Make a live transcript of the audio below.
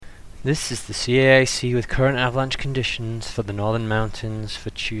This is the CAIC with current avalanche conditions for the Northern Mountains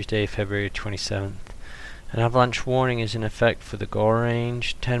for Tuesday, February 27th. An avalanche warning is in effect for the Gore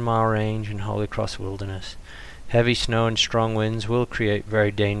Range, 10 Mile Range, and Holy Cross Wilderness. Heavy snow and strong winds will create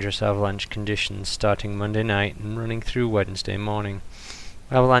very dangerous avalanche conditions starting Monday night and running through Wednesday morning.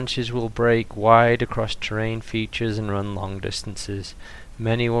 Avalanches will break wide across terrain features and run long distances.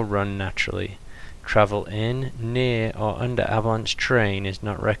 Many will run naturally. Travel in, near, or under avalanche terrain is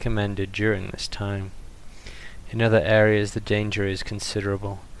not recommended during this time. In other areas the danger is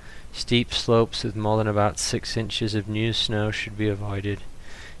considerable. Steep slopes with more than about 6 inches of new snow should be avoided.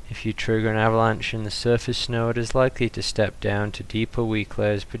 If you trigger an avalanche in the surface snow, it is likely to step down to deeper weak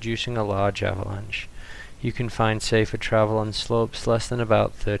layers, producing a large avalanche. You can find safer travel on slopes less than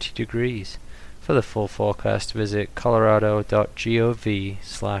about 30 degrees. For the full forecast, visit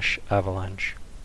colorado.gov/avalanche.